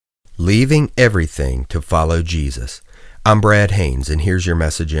Leaving everything to follow Jesus. I'm Brad Haynes, and here's your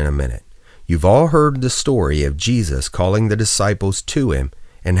message in a minute. You've all heard the story of Jesus calling the disciples to him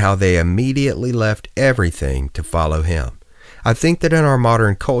and how they immediately left everything to follow him. I think that in our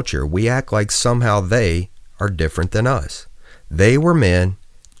modern culture, we act like somehow they are different than us. They were men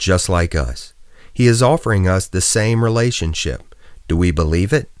just like us. He is offering us the same relationship. Do we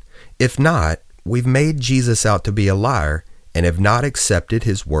believe it? If not, we've made Jesus out to be a liar and have not accepted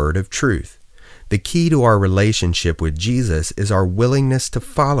his word of truth. The key to our relationship with Jesus is our willingness to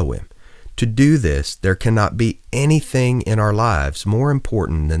follow him. To do this, there cannot be anything in our lives more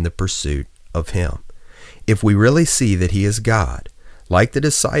important than the pursuit of him. If we really see that he is God, like the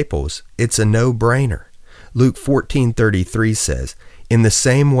disciples, it's a no-brainer. Luke 14:33 says, "In the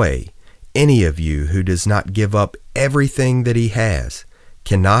same way, any of you who does not give up everything that he has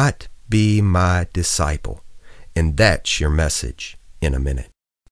cannot be my disciple." And that's your message in a minute.